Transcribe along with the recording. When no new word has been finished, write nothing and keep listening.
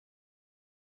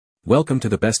Welcome to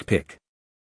the best pick.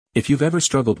 If you've ever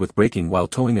struggled with braking while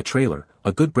towing a trailer,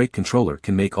 a good brake controller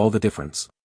can make all the difference.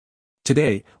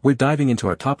 Today, we're diving into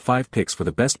our top 5 picks for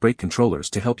the best brake controllers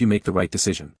to help you make the right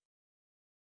decision.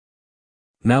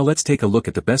 Now let's take a look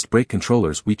at the best brake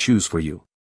controllers we choose for you.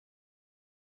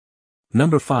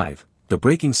 Number 5. The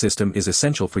braking system is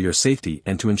essential for your safety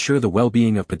and to ensure the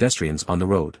well-being of pedestrians on the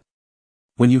road.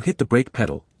 When you hit the brake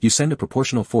pedal, you send a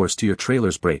proportional force to your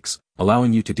trailer's brakes,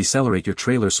 allowing you to decelerate your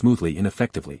trailer smoothly and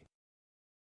effectively.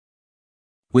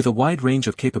 With a wide range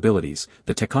of capabilities,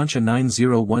 the Tekonsha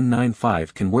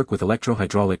 90195 can work with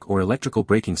electro-hydraulic or electrical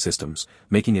braking systems,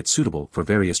 making it suitable for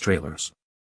various trailers.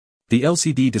 The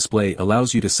LCD display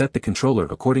allows you to set the controller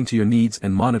according to your needs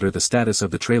and monitor the status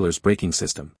of the trailer's braking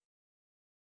system.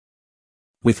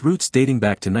 With roots dating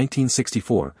back to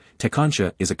 1964,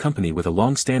 Tekonsha is a company with a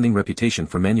long-standing reputation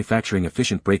for manufacturing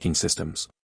efficient braking systems.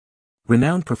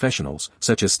 Renowned professionals,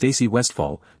 such as Stacy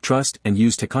Westfall, trust and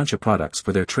use Tekonsha products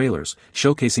for their trailers,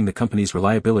 showcasing the company's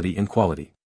reliability and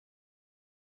quality.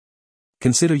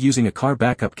 Consider using a car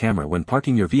backup camera when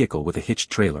parking your vehicle with a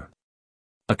hitched trailer.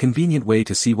 A convenient way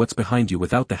to see what's behind you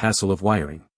without the hassle of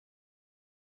wiring.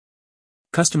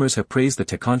 Customers have praised the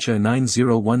Tekonsha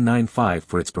 90195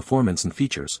 for its performance and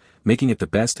features, making it the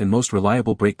best and most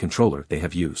reliable brake controller they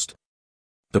have used.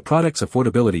 The product's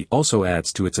affordability also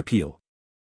adds to its appeal.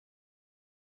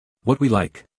 What we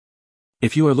like.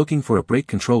 If you are looking for a brake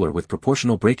controller with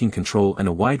proportional braking control and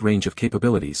a wide range of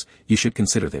capabilities, you should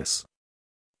consider this.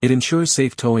 It ensures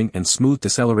safe towing and smooth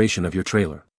deceleration of your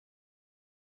trailer.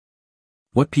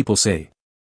 What people say.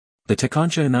 The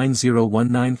Tekonsha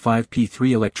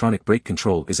 90195P3 electronic brake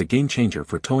control is a game-changer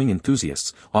for towing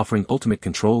enthusiasts, offering ultimate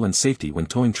control and safety when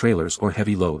towing trailers or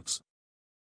heavy loads.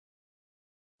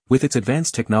 With its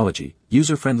advanced technology,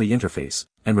 user-friendly interface,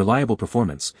 and reliable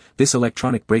performance, this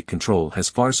electronic brake control has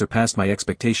far surpassed my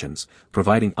expectations,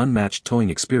 providing unmatched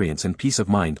towing experience and peace of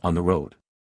mind on the road.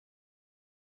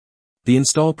 The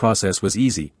install process was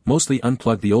easy, mostly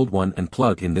unplug the old one and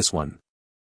plug in this one.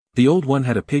 The old one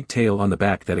had a pigtail on the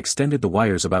back that extended the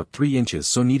wires about 3 inches,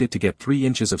 so needed to get 3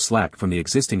 inches of slack from the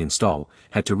existing install,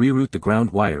 had to reroute the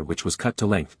ground wire which was cut to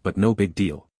length, but no big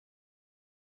deal.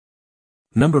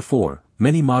 Number 4.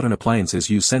 Many modern appliances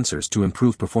use sensors to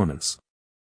improve performance.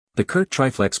 The CURT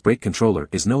TriFlex brake controller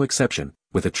is no exception,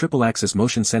 with a triple-axis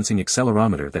motion-sensing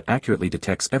accelerometer that accurately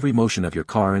detects every motion of your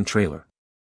car and trailer.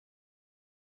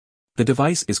 The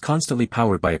device is constantly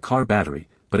powered by a car battery,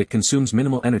 but it consumes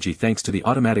minimal energy thanks to the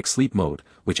automatic sleep mode,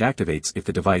 which activates if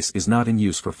the device is not in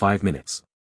use for 5 minutes.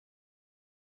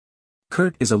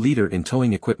 CURT is a leader in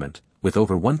towing equipment, with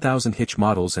over 1,000 hitch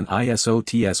models and ISO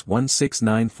TS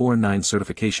 16949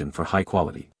 certification for high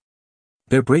quality.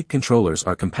 Their brake controllers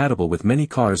are compatible with many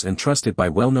cars and trusted by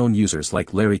well-known users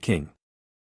like Larry King.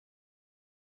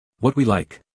 What we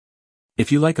like.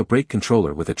 If you like a brake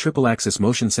controller with a triple-axis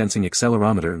motion-sensing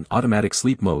accelerometer and automatic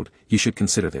sleep mode, you should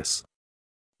consider this.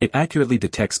 It accurately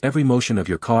detects every motion of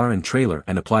your car and trailer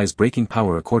and applies braking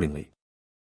power accordingly.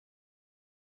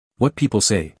 What people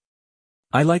say.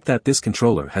 I like that this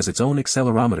controller has its own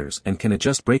accelerometers and can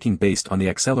adjust braking based on the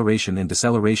acceleration and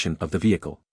deceleration of the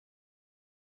vehicle.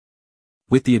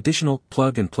 With the additional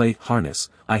plug-and-play harness,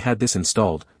 I had this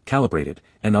installed, calibrated,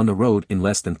 and on the road in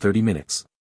less than 30 minutes.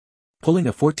 Pulling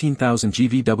a 14,000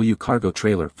 GVW cargo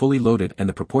trailer fully loaded, and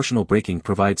the proportional braking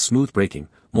provides smooth braking,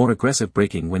 more aggressive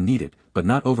braking when needed, but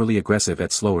not overly aggressive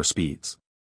at slower speeds.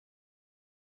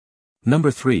 Number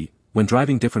 3. When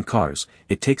driving different cars,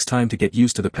 it takes time to get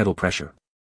used to the pedal pressure.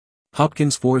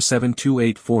 Hopkins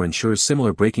 47284 ensures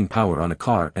similar braking power on a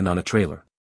car and on a trailer.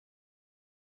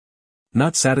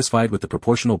 Not satisfied with the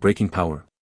proportional braking power?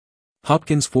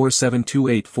 Hopkins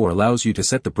 47284 allows you to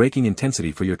set the braking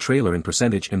intensity for your trailer in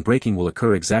percentage, and braking will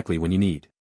occur exactly when you need.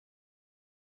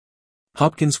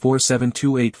 Hopkins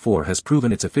 47284 has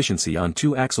proven its efficiency on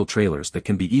 2-axle trailers that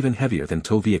can be even heavier than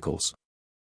tow vehicles.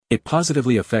 It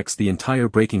positively affects the entire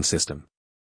braking system.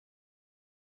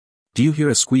 Do you hear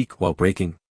a squeak while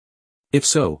braking? If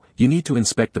so, you need to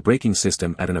inspect the braking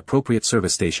system at an appropriate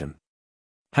service station.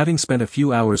 Having spent a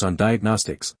few hours on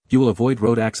diagnostics, you will avoid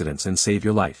road accidents and save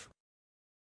your life.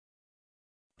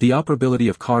 The operability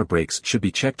of car brakes should be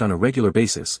checked on a regular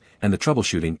basis, and the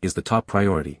troubleshooting is the top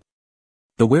priority.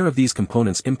 The wear of these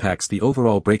components impacts the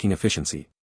overall braking efficiency.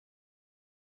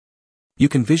 You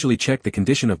can visually check the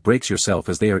condition of brakes yourself,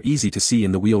 as they are easy to see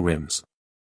in the wheel rims.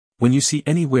 When you see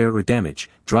any wear or damage,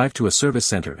 drive to a service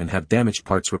center and have damaged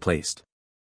parts replaced.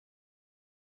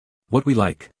 What we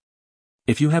like.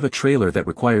 If you have a trailer that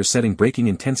requires setting braking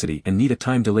intensity and need a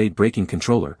time-delayed braking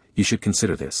controller, you should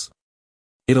consider this.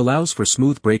 It allows for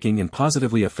smooth braking and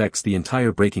positively affects the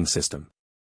entire braking system.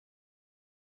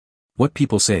 What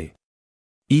people say.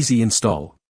 Easy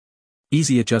install.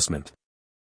 Easy adjustment.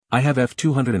 I have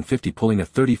F250 pulling a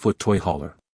 30-foot toy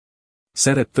hauler.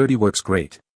 Set at 30 works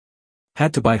great.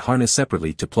 Had to buy harness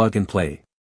separately to plug and play.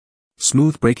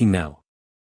 Smooth braking now.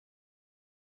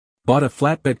 Bought a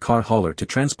flatbed car hauler to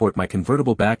transport my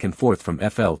convertible back and forth from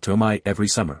FL to MI every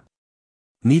summer.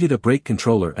 Needed a brake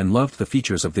controller and loved the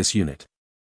features of this unit.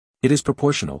 It is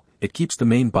proportional, it keeps the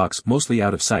main box mostly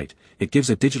out of sight, it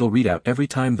gives a digital readout every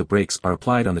time the brakes are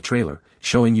applied on the trailer,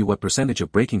 showing you what percentage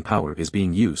of braking power is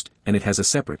being used, and it has a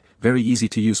separate, very easy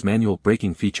to use manual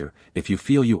braking feature, if you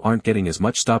feel you aren't getting as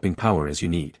much stopping power as you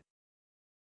need.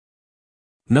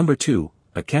 Number 2,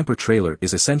 a camper trailer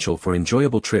is essential for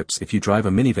enjoyable trips if you drive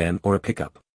a minivan or a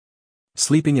pickup.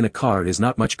 Sleeping in a car is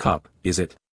not much cop, is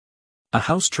it? A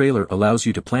house trailer allows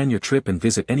you to plan your trip and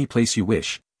visit any place you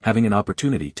wish, having an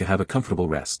opportunity to have a comfortable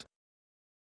rest.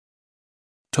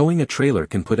 Towing a trailer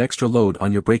can put extra load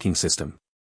on your braking system.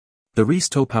 The Reese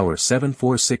Towpower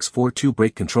 74642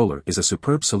 brake controller is a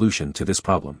superb solution to this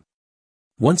problem.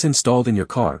 Once installed in your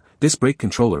car, this brake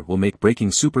controller will make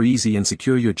braking super easy and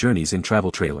secure your journeys in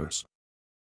travel trailers.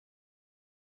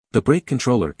 The brake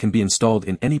controller can be installed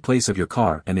in any place of your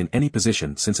car and in any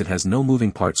position since it has no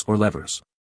moving parts or levers.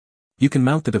 You can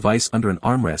mount the device under an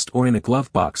armrest or in a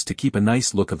glove box to keep a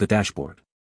nice look of the dashboard.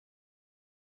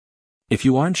 If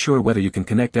you aren't sure whether you can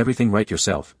connect everything right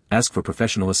yourself, ask for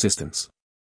professional assistance.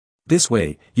 This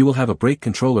way, you will have a brake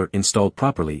controller installed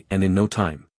properly and in no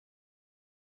time.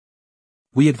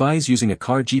 We advise using a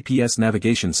car GPS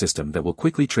navigation system that will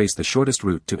quickly trace the shortest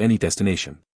route to any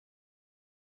destination.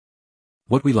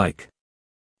 What we like.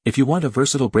 If you want a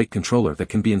versatile brake controller that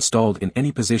can be installed in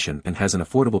any position and has an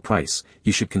affordable price,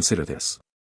 you should consider this.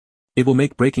 It will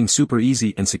make braking super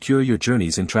easy and secure your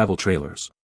journeys in travel trailers.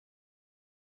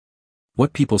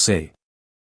 What people say.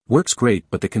 Works great,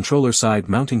 but the controller side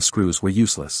mounting screws were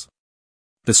useless.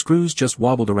 The screws just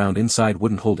wobbled around inside,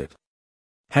 wouldn't hold it.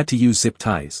 Had to use zip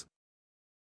ties.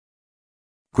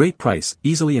 Great price,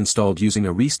 easily installed using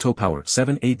a Reese Towpower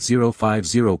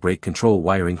 78050 brake control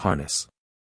wiring harness.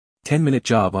 10-minute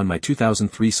job on my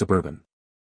 2003 Suburban.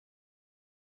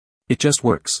 It just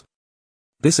works.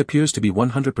 This appears to be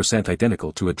 100%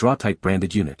 identical to a Draw-Type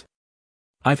branded unit.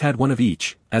 I've had one of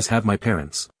each, as have my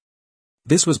parents.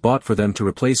 This was bought for them to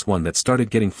replace one that started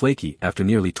getting flaky after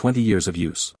nearly 20 years of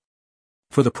use.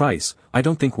 For the price, I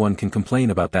don't think one can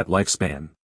complain about that lifespan.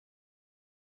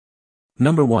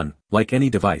 Number 1, like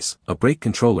any device, a brake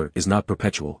controller is not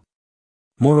perpetual.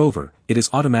 Moreover, it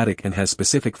is automatic and has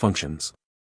specific functions.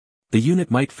 The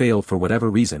unit might fail for whatever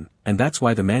reason, and that's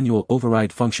why the manual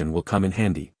override function will come in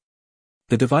handy.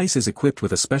 The device is equipped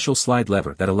with a special slide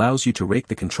lever that allows you to rake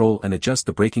the control and adjust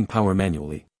the braking power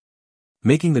manually.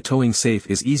 Making the towing safe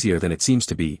is easier than it seems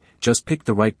to be, just pick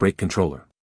the right brake controller.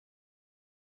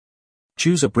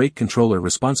 Choose a brake controller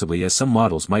responsibly, as some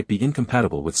models might be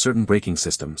incompatible with certain braking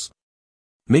systems.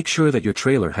 Make sure that your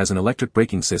trailer has an electric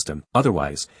braking system,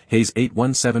 otherwise, Hayes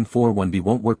 81741B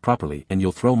won't work properly and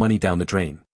you'll throw money down the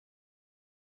drain.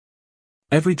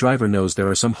 Every driver knows there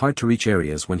are some hard-to-reach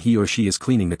areas when he or she is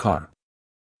cleaning the car.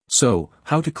 So,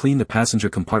 how to clean the passenger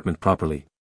compartment properly?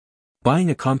 Buying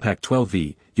a compact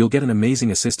 12V, you'll get an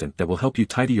amazing assistant that will help you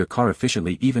tidy your car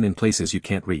efficiently even in places you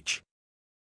can't reach.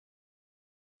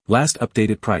 Last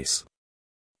updated price.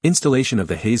 Installation of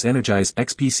the Hayes Energize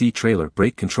XPC trailer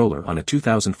brake controller on a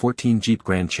 2014 Jeep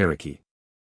Grand Cherokee.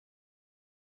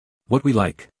 What we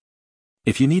like.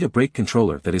 If you need a brake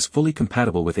controller that is fully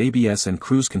compatible with ABS and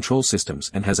cruise control systems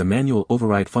and has a manual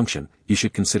override function, you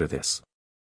should consider this.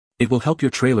 It will help your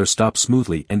trailer stop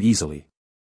smoothly and easily.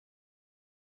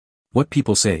 What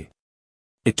people say.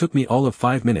 It took me all of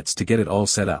 5 minutes to get it all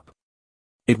set up.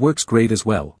 It works great as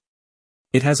well.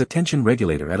 It has a tension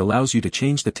regulator that allows you to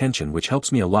change the tension, which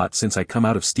helps me a lot since I come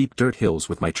out of steep dirt hills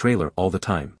with my trailer all the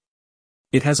time.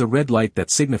 It has a red light that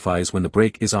signifies when the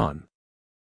brake is on.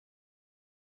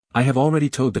 I have already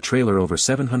towed the trailer over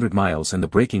 700 miles and the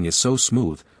braking is so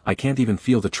smooth, I can't even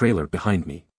feel the trailer behind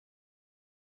me.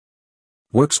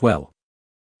 Works well.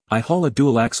 I haul a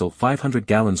dual-axle 500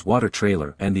 gallons water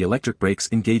trailer and the electric brakes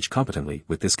engage competently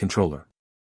with this controller.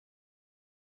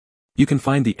 You can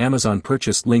find the Amazon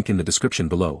purchase link in the description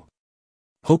below.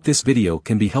 Hope this video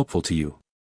can be helpful to you.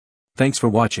 Thanks for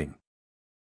watching.